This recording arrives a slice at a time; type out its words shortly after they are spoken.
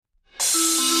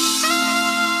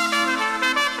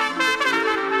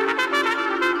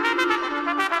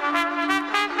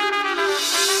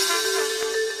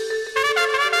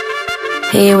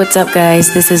Hey, what's up,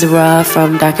 guys? This is Ra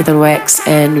from Darker Than Wax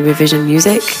and Revision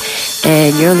Music,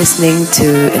 and you're listening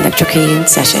to Electrocane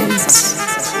Sessions.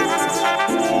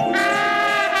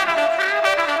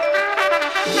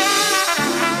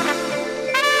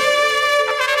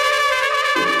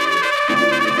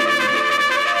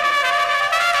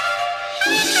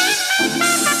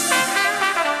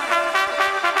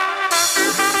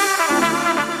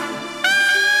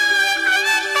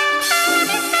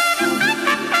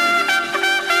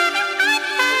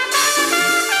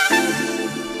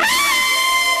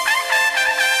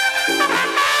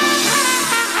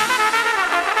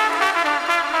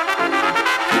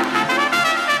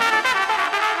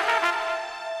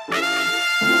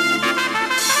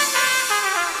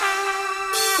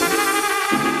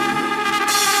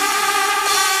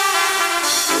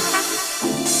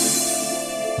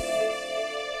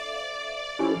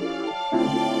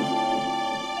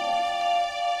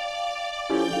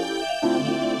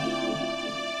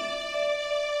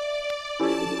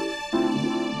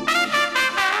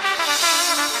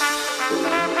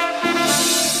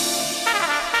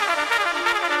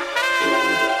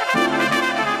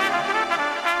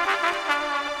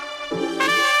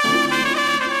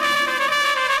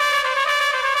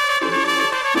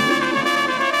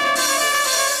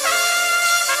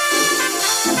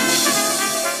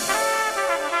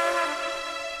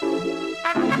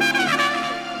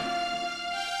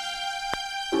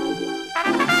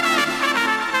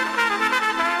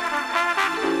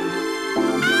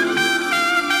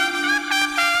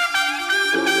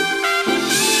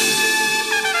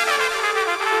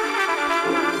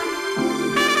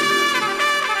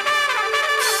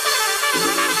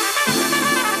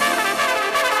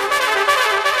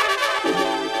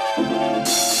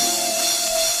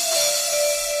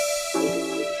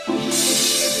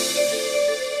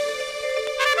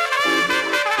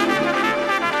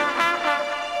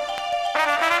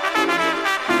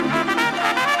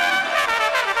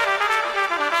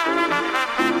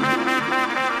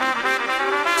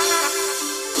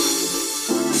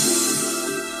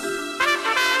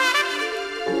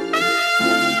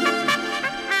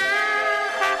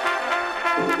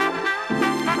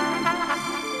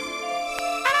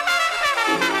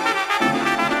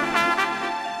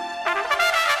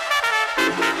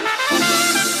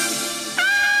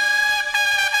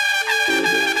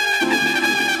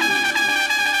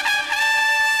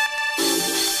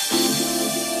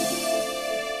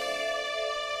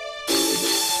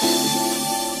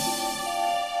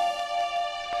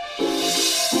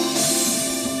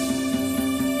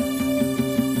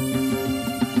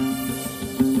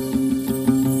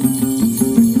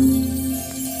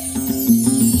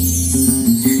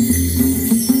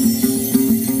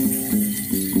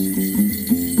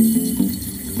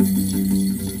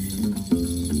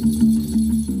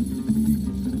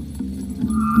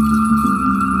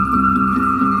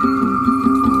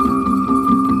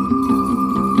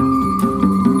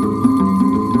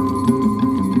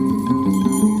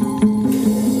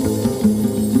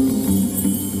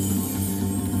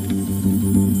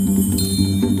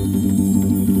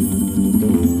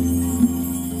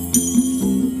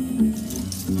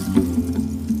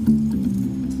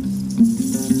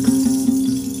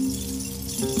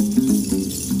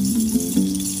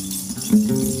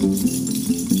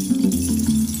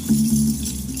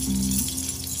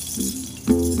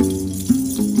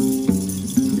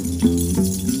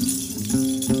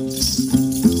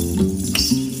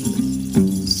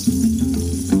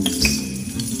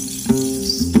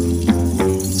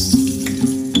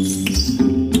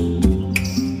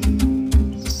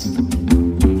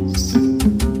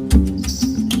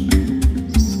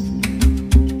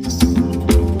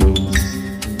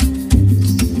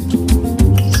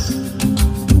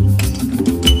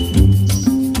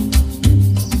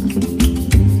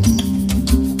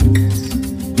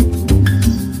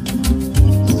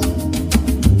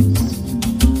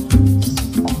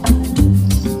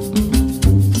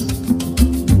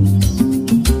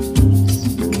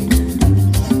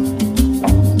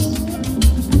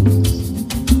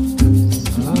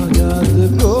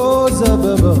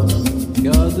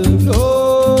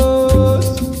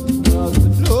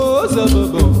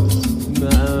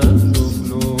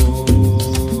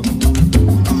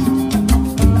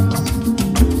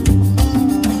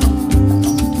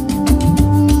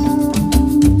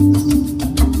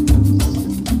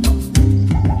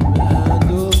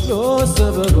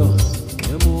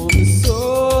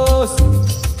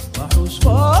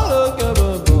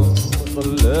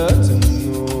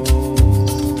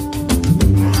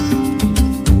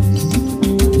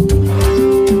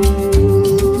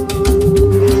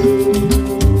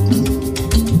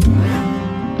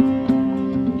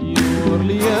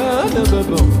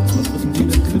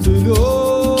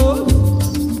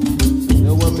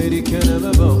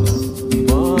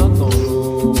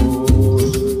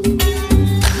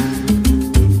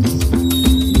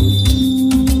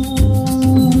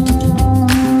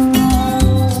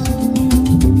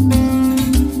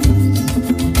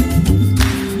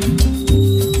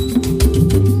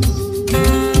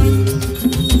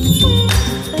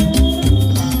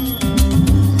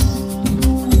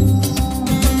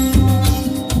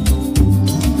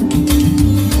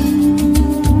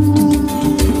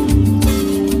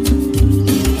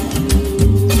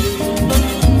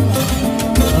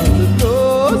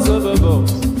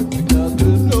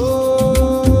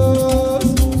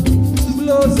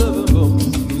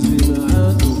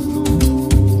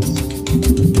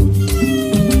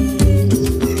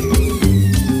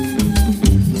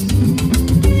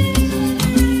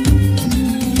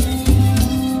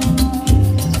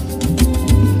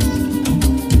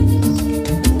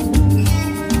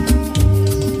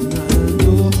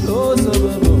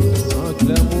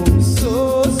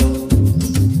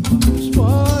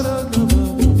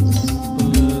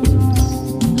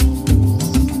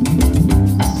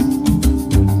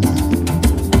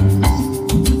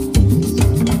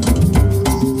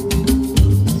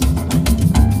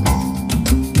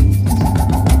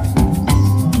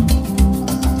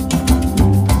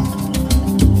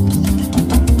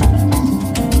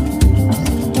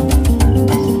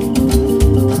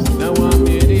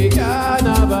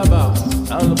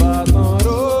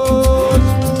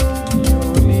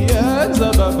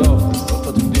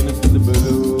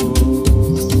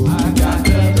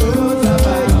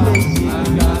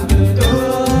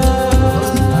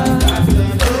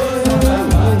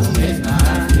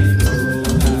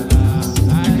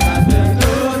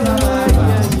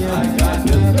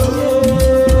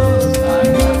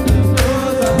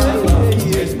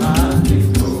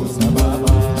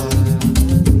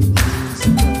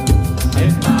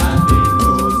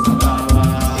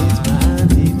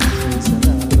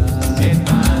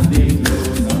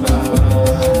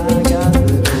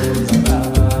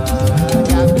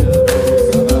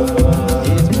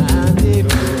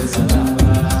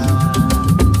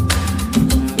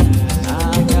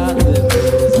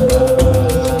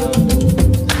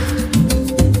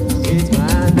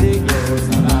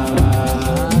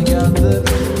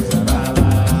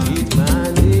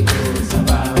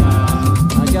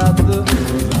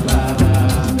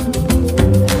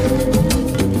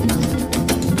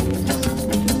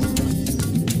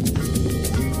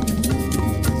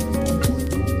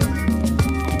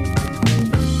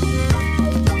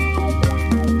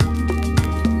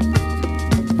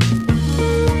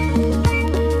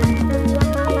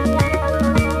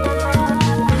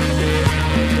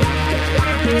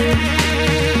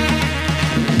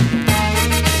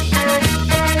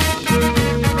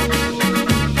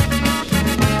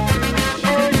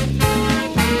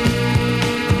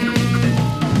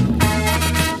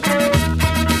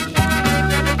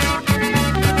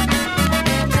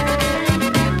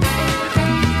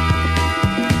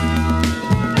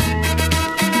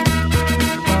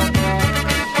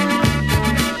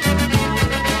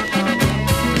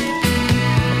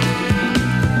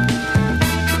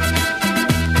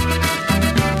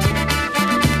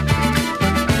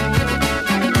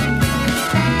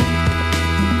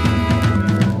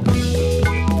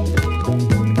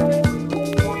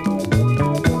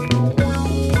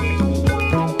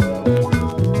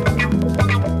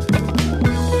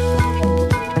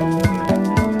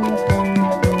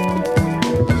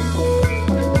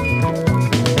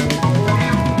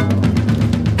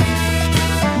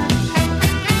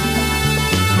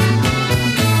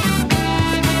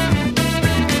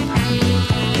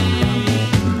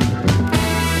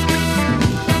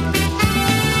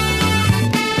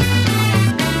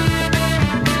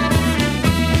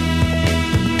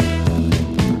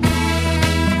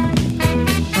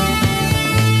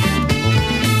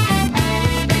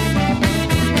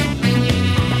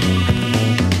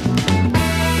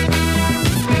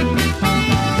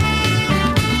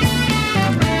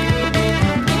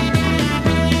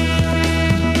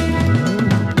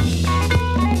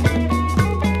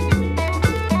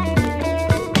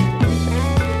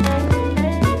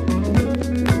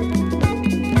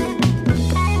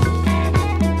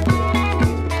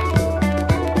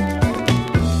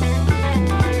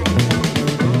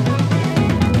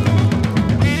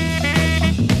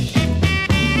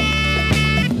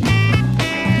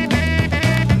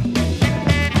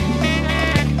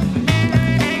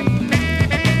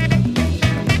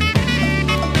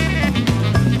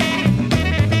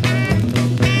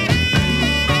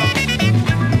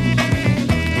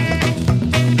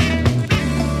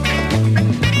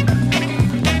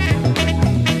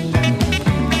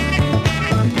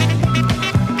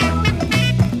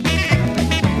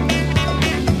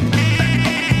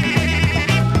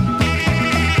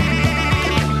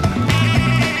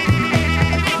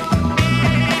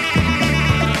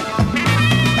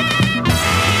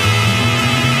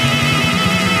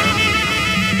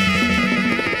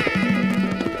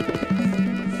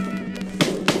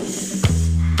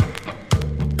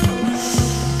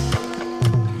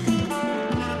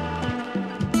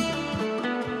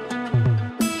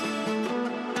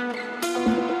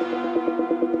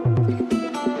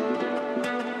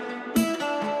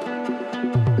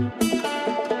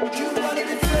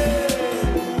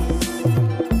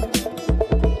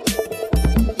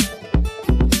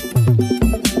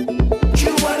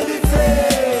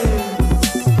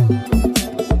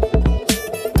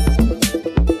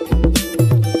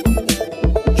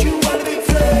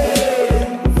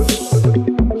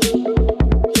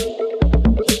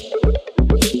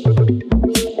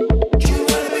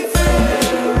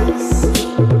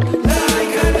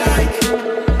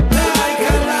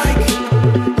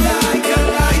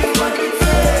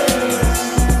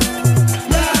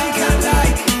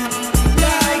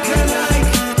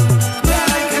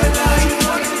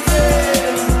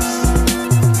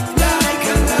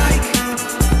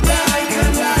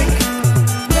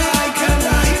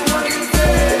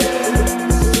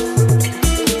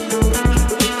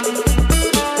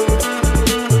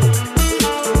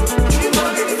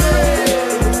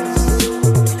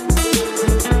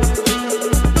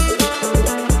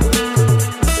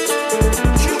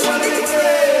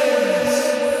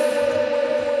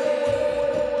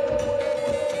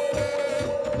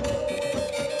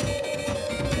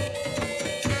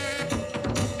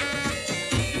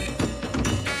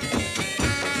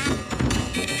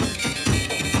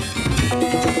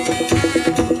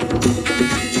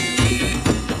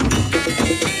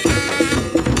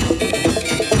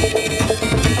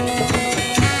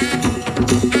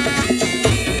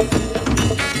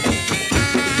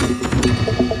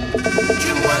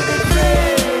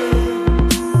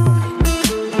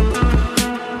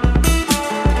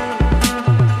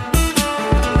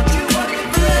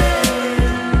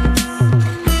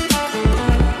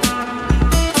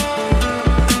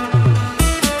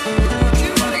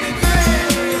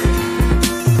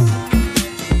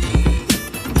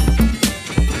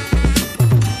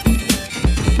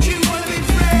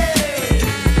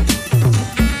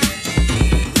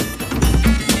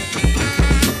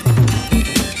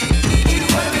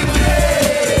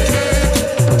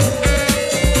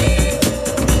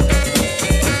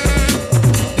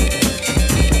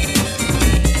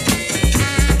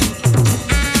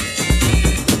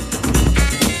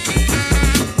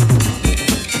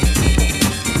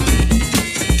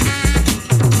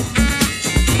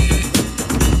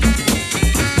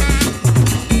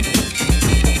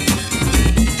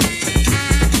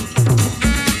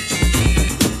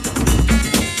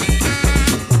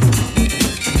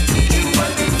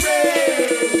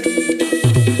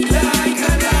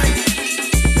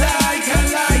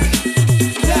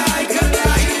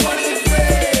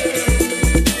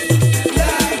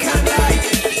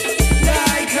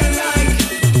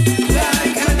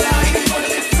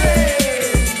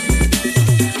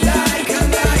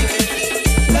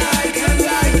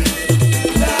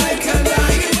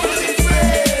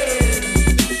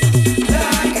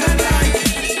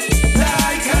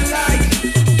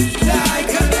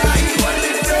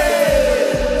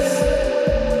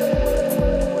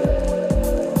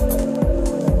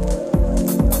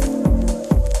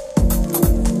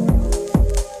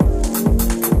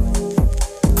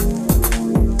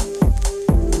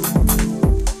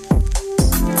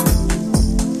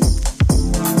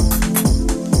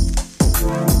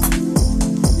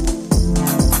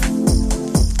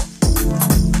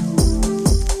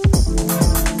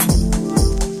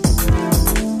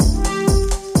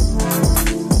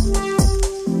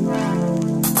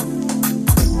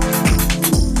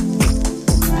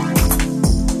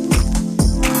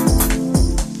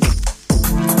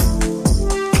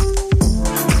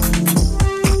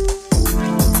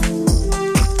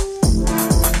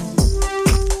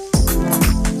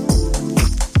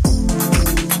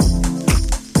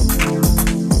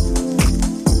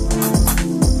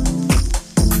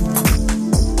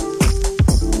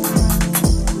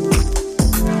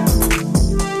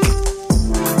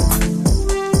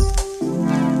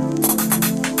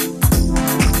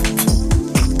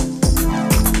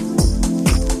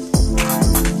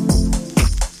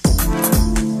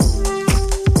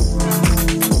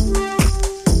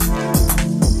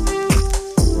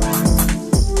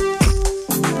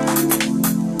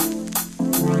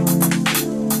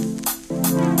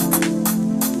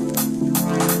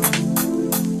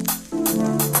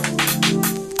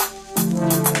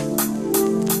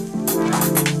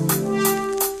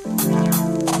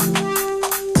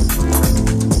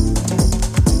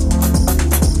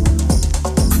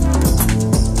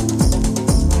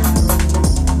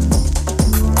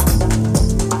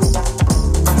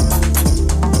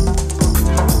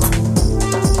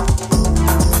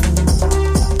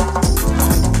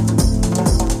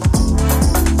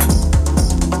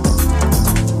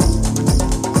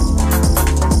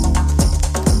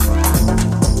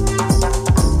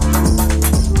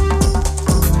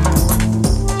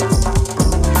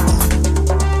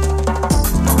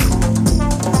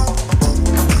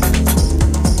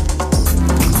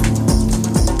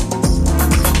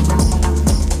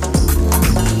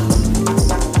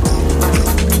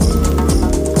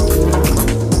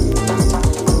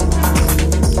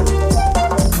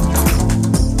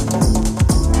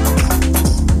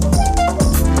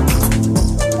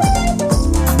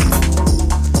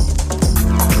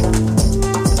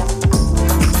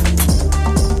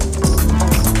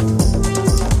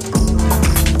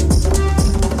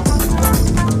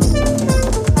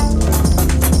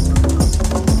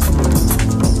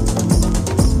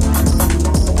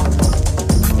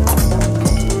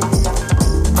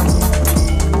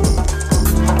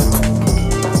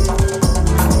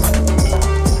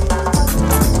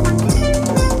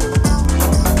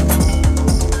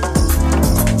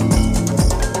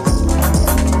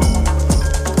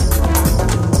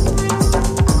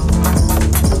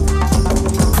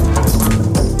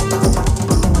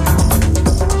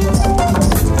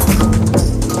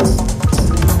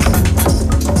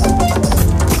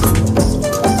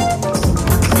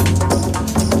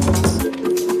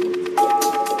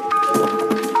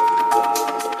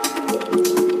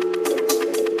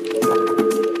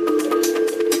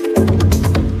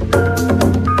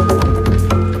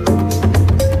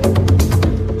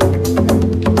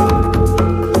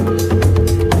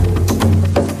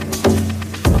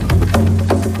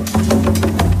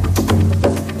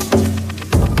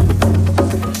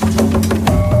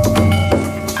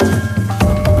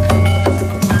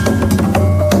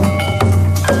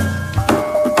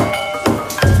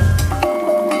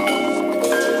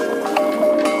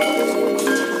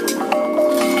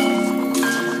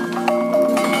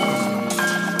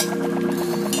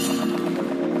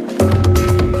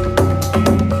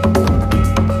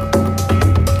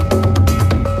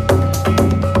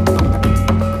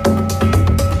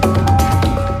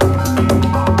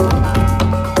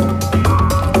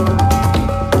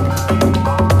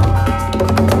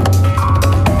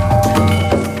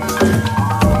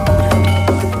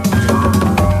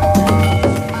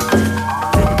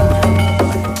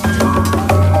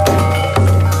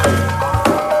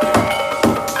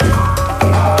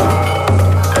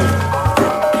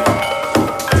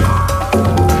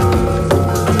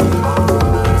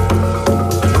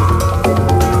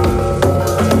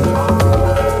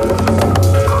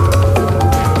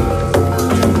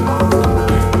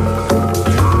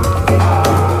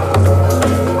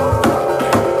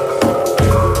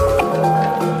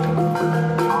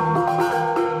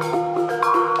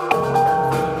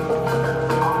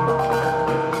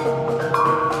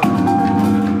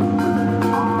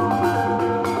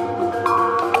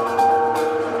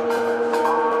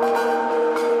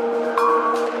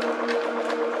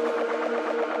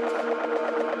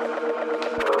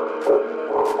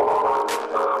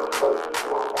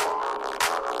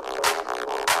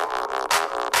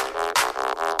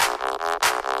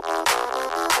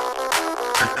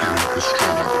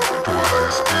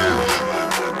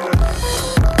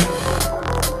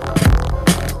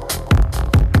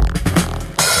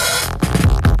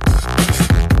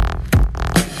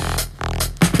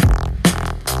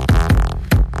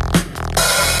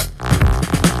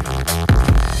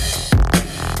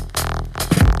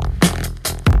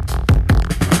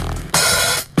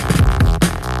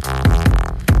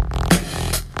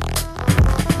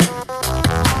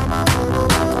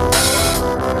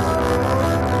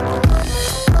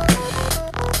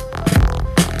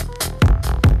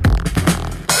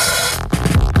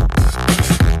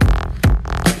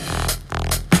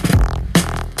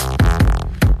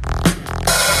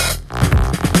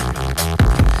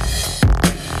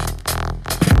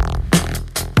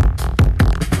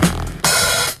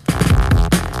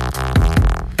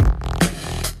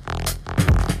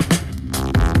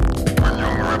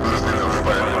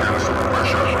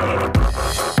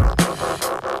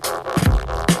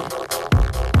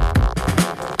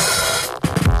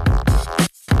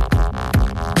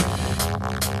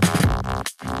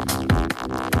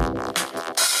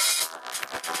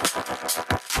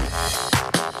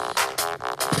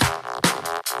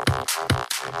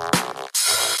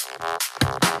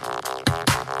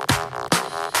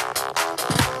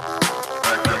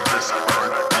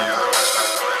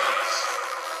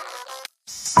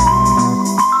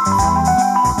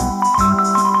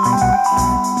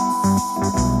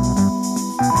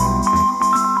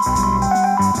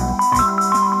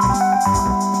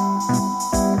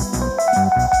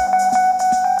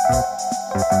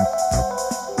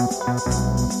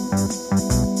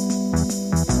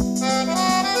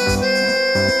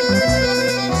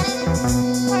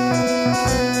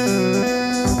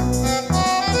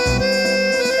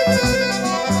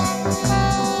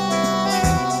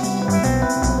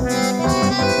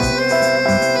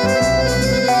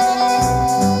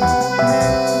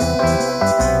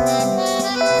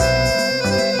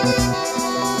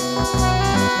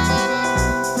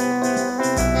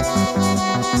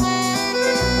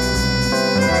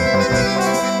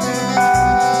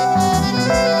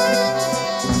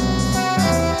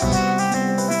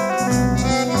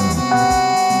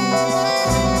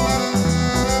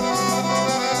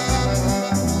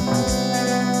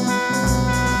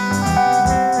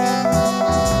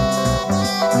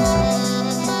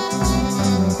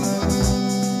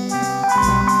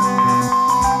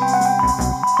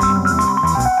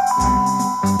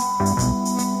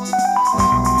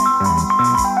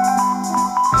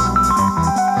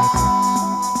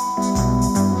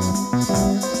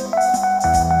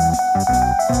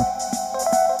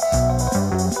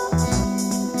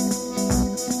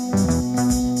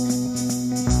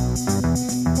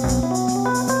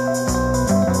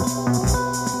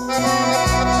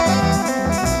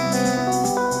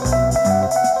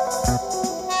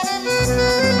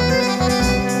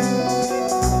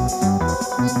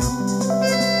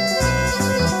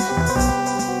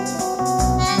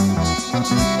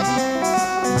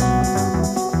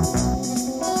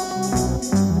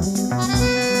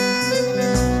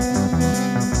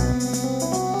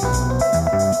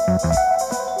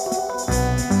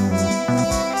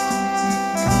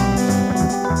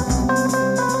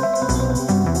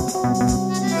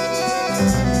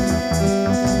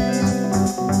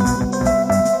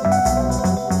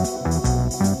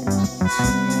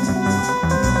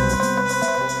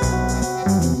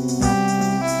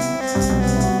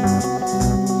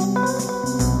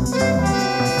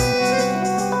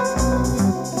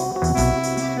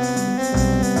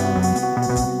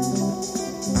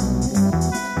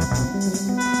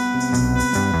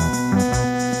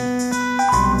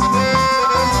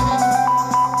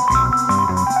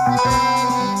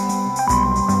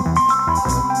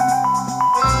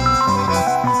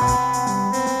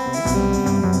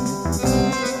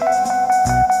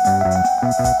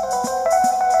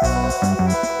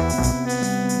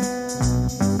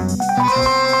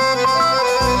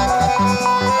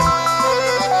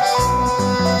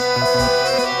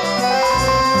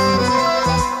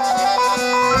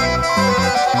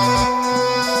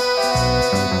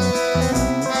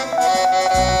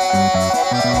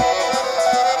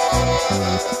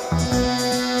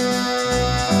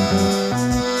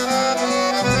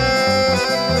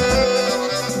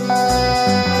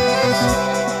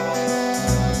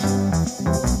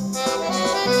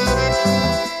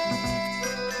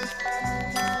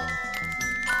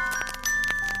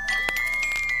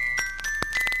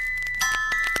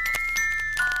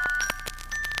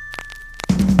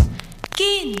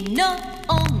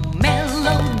 Ginoong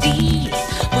melody,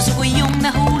 puso ko yung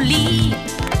nahuli,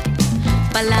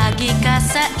 palagi ka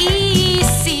sa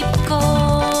isip ko.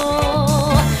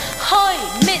 Hoy,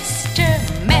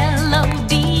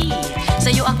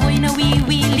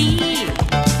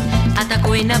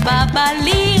 ako'y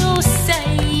nababaliw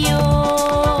sa'yo.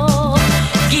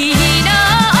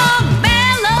 Ginoong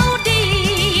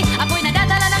melody, ako'y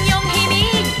nadadala ng iyong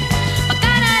himig.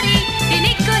 Pagka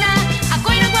narinig ko na,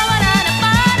 ako'y nagwawala na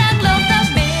parang loca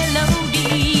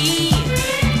melody.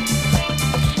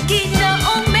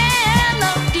 Ginoong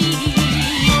melody,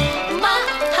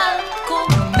 mahal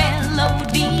kong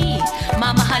melody,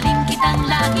 mamahalin kitang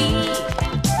lagi.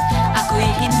 Ako'y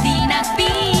hindi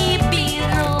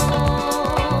nagbibiro.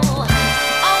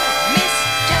 Oh,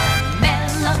 Mr.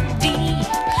 Melody,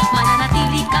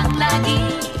 mananatili kang lagi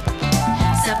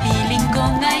sa piling ko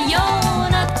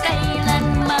ngayon at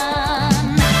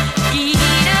kailanman.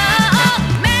 Ginoong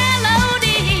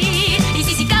melody,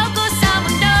 isisigaw ko sa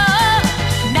mundo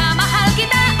na mahal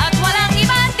kita at walang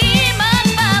iba di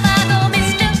magbabago.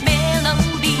 Mr.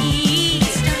 Melody,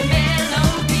 Mr.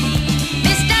 Melody,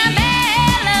 Mr.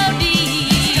 Melody.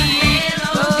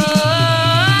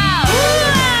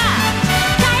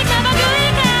 Kahit na baduy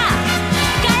ka,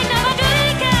 kahit na baduy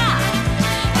ka,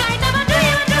 kahit na baduy,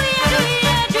 baduy, baduy,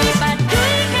 baduy,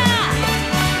 baduy ka,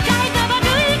 kahit na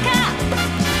baduy ka,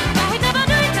 kahit na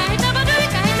baduy, kahit na baduy,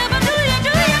 kahit na baduy,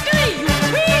 baduy, baduy,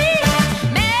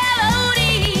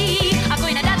 melody,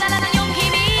 ako'y nadadala ng iyong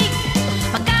himig.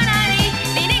 Pagka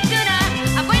narinig ko na,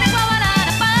 ako'y nagwawala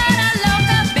na parang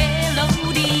loca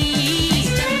melody.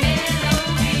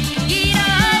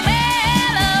 Ginoong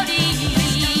melody,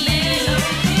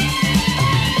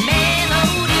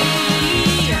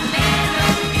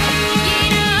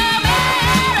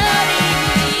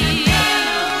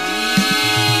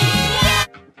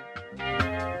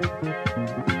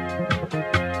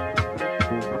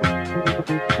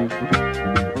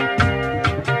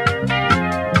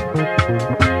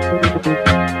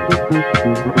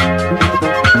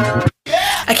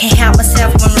 I can't help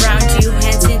myself when I'm around you.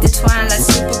 Hands intertwined like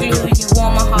super glue. You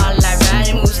warm my heart like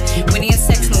riding moves. Winning a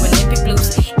sex, no Olympic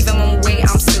blues. Even when I'm away,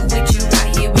 I'm still with you.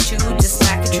 Right here with you, just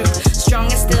like a truth.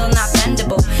 Strong and still not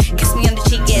bendable. Kiss me on the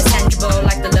cheek, yeah, tangible.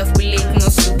 Like the love we live, no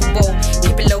Super Bowl.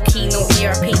 Keep it low key, no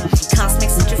ERP. Cosmic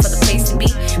center for the place to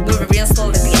be. Moving real slow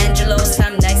like the Angelo.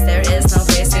 Some nights there is no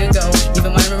place to go.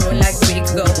 Even when I'm like a week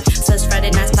ago. So it's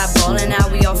Friday nights by balling out.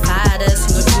 We all fighters,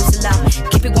 you know, choose it loud.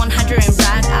 Keep it 100 and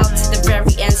ride out to the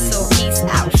very end. So peace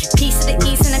out. Peace to the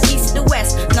east and a piece to the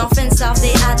west. North and south,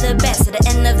 they are the best. At the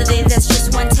end of the day, there's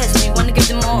just one test. Do you wanna give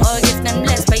them more or give them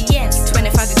less? But yes,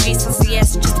 25 degrees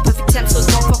Celsius, just the perfect temp. So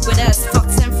don't fuck with us.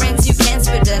 Fuck some friends, you can't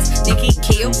with us. Nikki,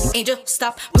 Keo, Angel,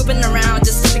 stop pooping around.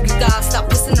 Just pick a god, stop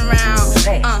pissing around.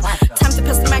 Time to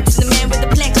pass the mic to the man with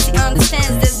the plan, 'cause he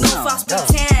understands there's no false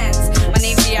pretense. My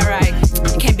name's DRI.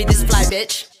 You can't be this fly,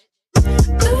 bitch.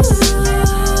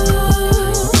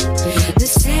 They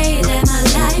say that my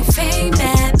life ain't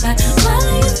bad, but what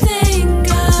do you think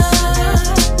of?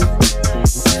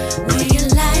 When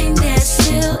you're lying there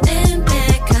still in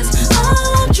bed, 'cause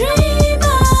all I dream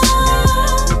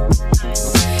of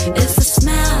is the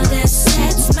smile that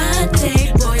sets my day.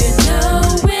 Boy, you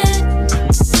know it.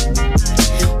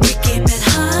 We keep it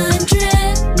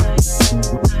 100.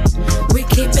 We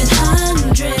keep it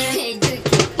 100.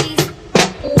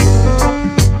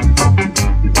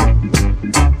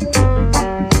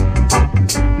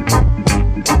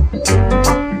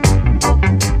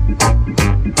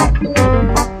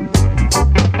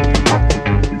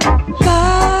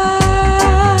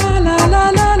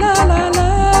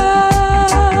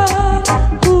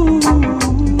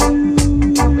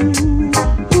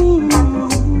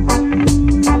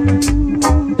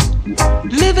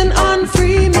 Living on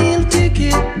free meal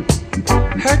ticket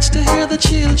hurts to hear the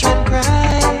children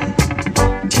cry.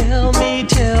 Tell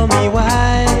me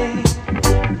why?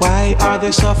 Why are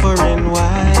they suffering?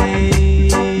 Why?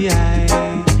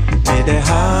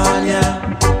 Medehanya,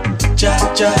 ja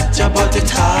ja ja, but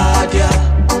it's hard, yeah.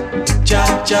 Ja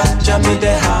ja ja,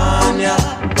 medehanya,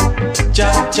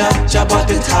 ja ja ja, but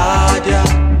it's hard, yeah.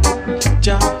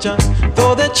 Ja ja.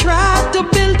 Though they tried to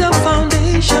build a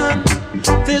foundation,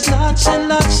 there's lots and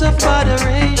lots of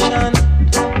moderation,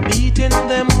 beating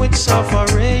them with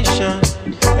sufferation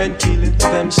and killing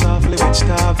them softly with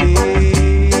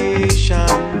starvation.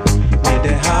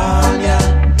 Medehanya,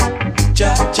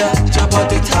 ja ja ja,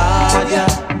 but it's hard, yeah.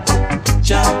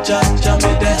 Ja ja ja,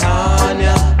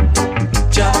 medehanya,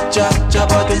 ja ja ja,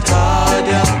 but it's hard,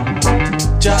 yeah.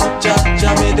 Ja ja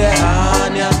ja,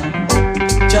 medehanya,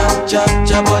 ja ja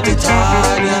ja, but it's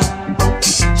hard, yeah.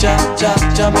 Ja ja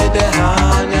ja,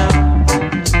 medehanya,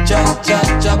 ja ja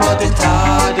ja, but it's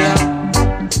hard, yeah.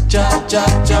 Ja ja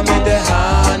ja,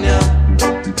 medehanya,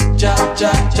 ja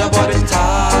ja ja, but it's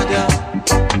hard, yeah.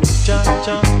 Ja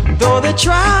ja. Though they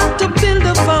try to build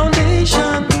a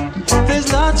foundation, there's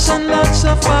lots and lots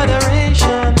of moderation.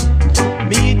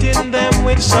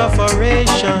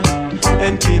 sufferation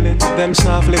and killing them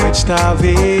softly with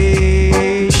starvation.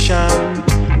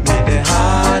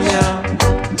 Medehania,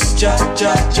 ja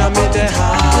ja ja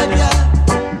medehania,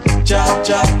 ja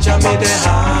ja ja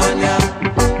medehania,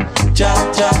 ja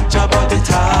ja ja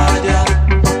boditadia,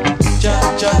 ja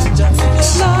ja ja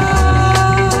medehania.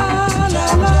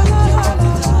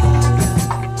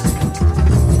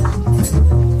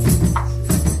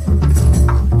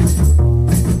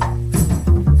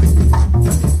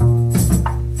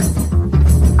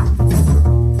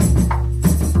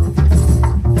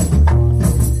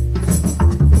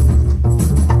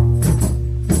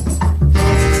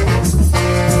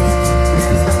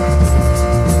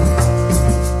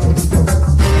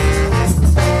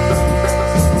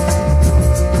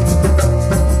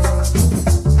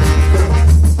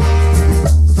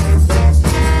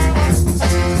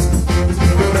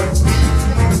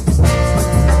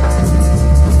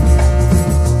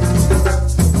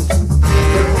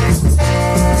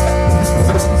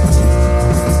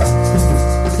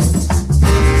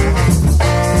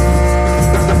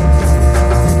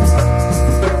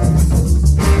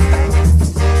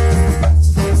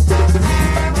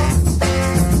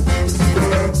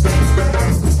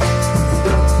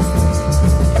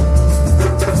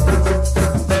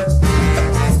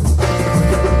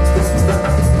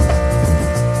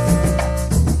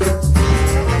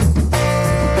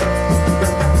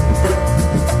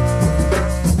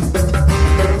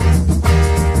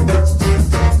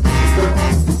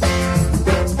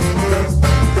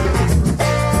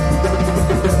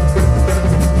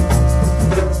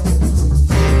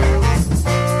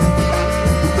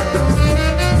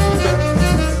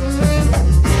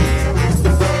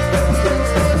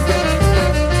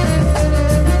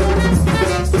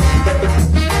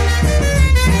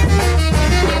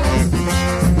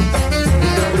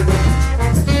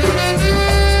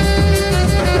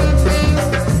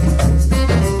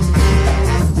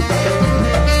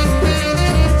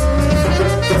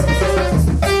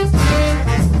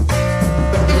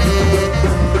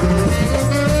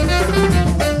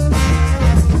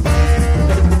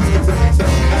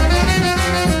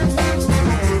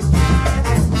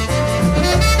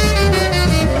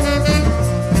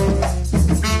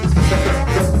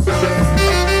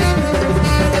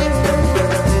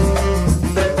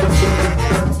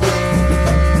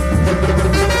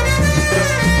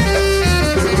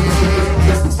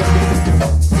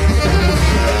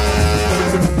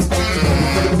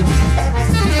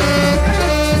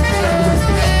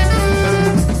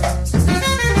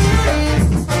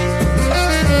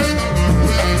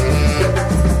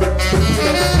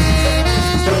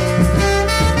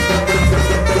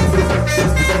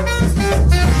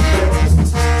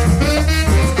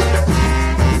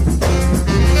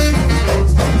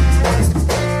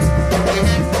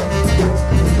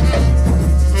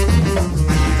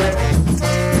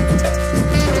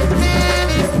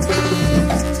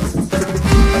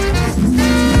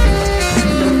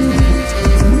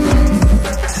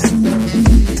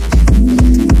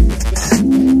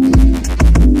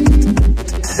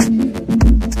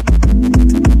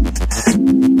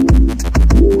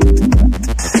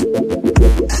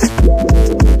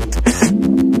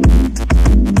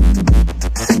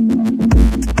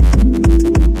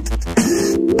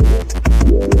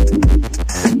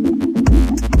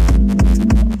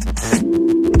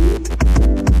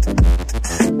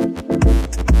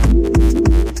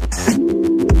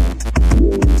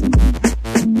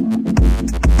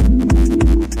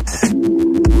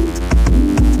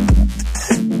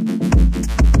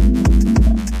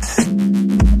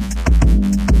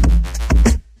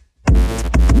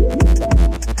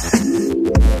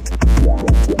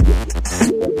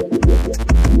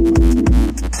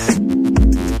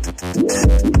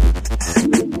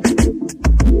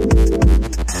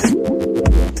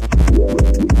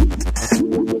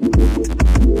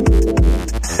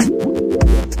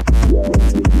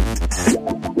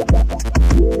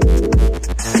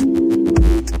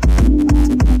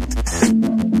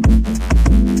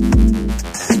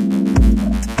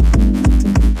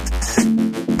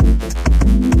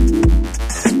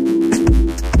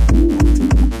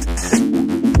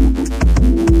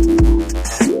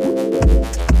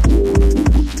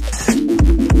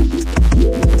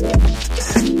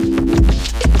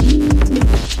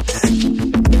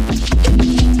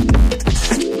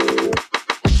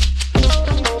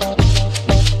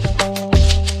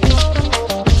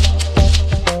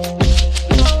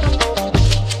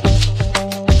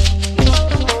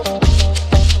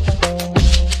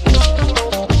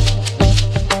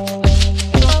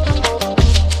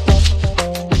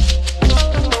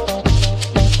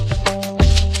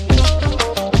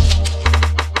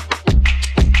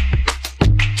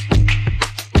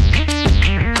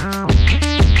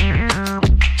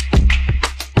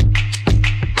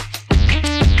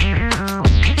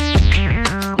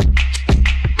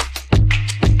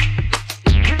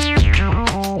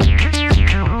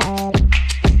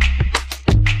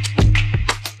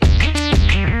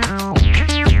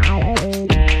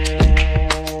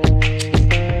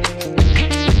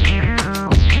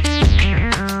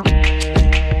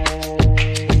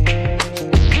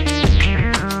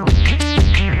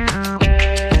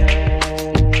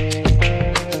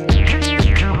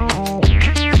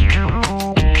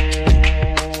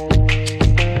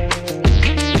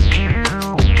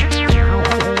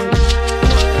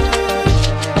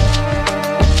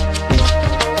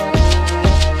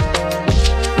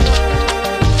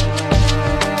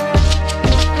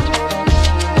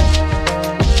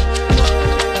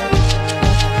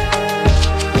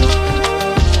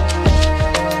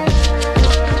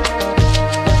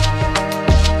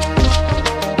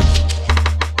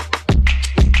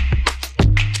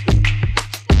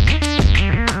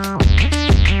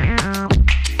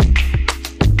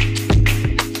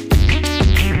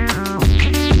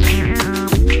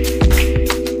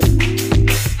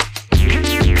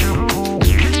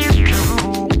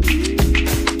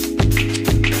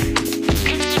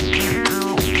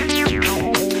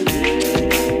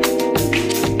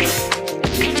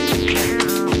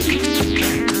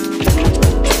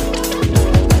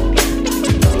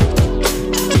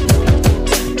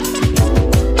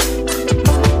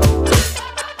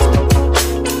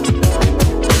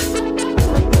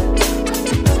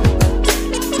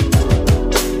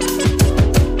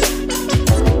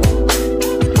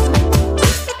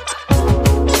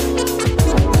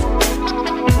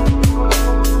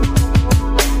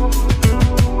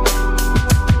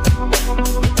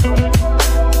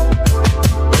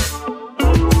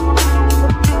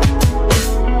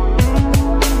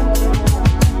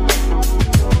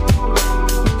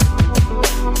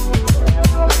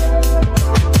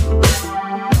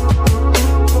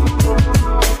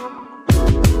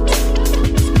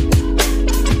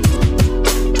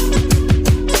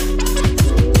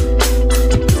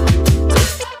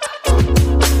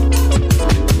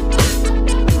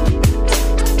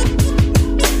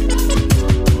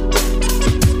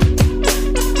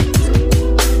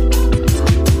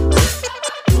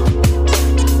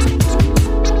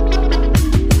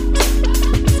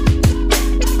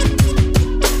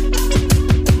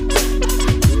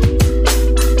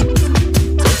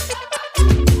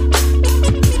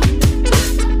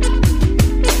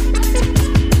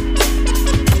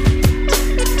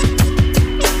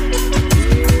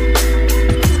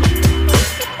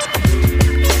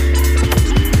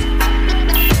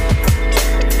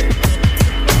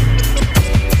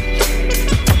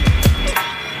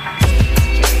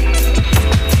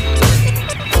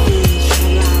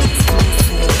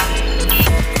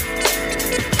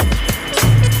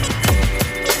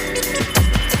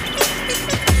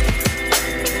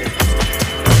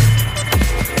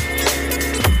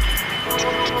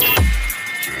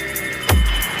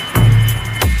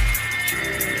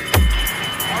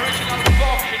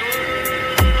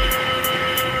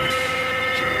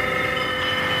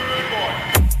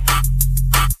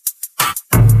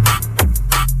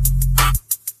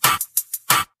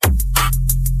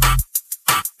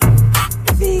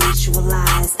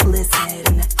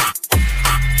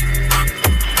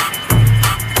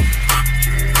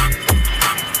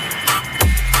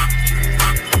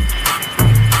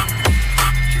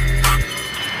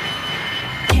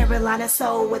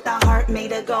 soul with a heart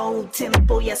made of gold.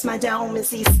 Temple, yes, my dome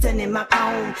is Eastern in my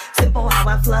poem. Simple how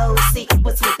I flow,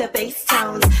 sequence with the bass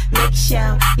tones. Make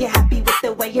sure you're happy with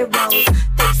the way it rolls.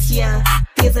 Face your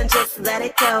fears and just let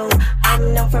it go.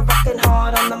 I'm known for rocking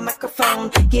hard on the microphone.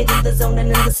 Get in the zone and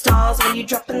in the stars when you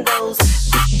dropping those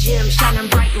big gems, shining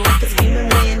bright like it's beaming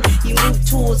wind. You move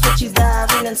towards what you love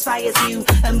and inspires you,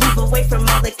 and move away from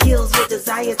all that kills your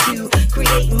desire to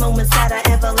create moments that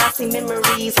are everlasting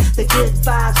memories. The good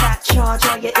vibes that charge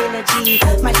all your energy.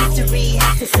 My history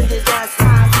has descended as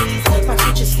time please. My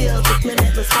future's filled with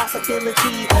limitless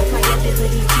possibility. My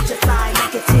ability to defy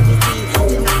negativity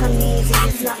did not come easy,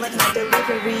 it's not like my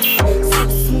delivery. So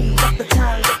smooth off the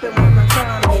tongue, dripping where I'm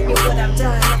from. You're what I've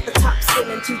done, off the top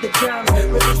spinning to the drum.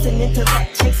 Releasing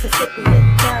intellect, chasing sitting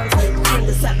in guns. Turn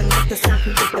the seven, make the sound,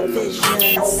 create the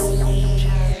visions.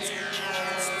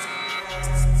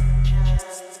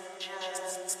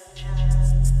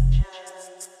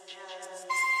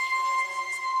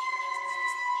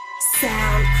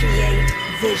 Sound create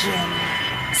vision.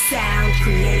 Sound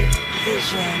create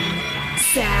vision.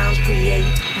 Sound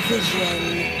create vision.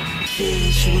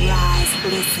 Visualize,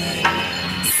 listen.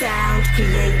 Sound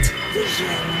create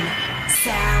vision.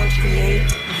 Sound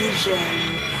create vision.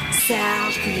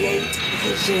 Sound create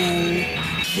vision.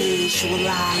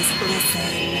 Visualize,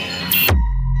 listen.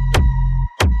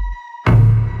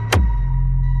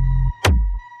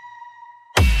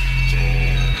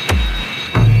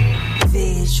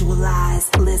 Visualize,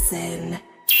 listen.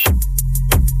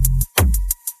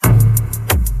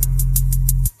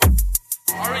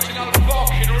 Original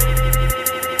fucking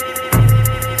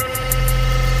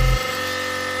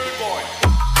boy.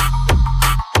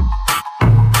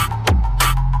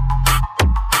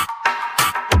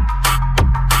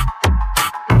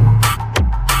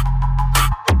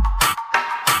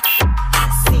 I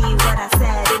see what I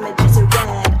said, images are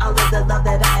red. All of the love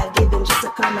that I have given just to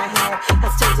calm my head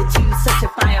has turned into such a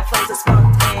fire, flames of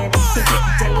smoke, and it get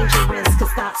dangerous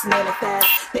cause thoughts manifest.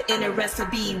 The interest will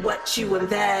be what you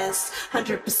invest.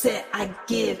 100% I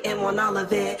give and want all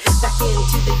of it. Back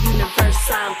into the universe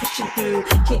I'm pushing through.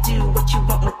 Can't do what you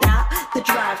want without the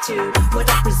drive to. What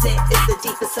I present is the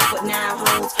deepest of what now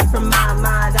holds. From my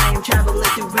mind I am traveling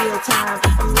through real time.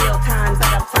 I'm real kind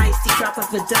but I'm feisty, drop of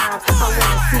a dime. I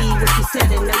wanna see what you said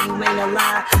and know you ain't a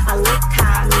lie. I look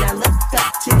high and I look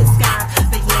up to the sky.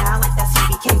 But yeah, I like that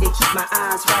CBK to keep my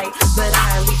eyes right. But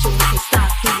I am reaching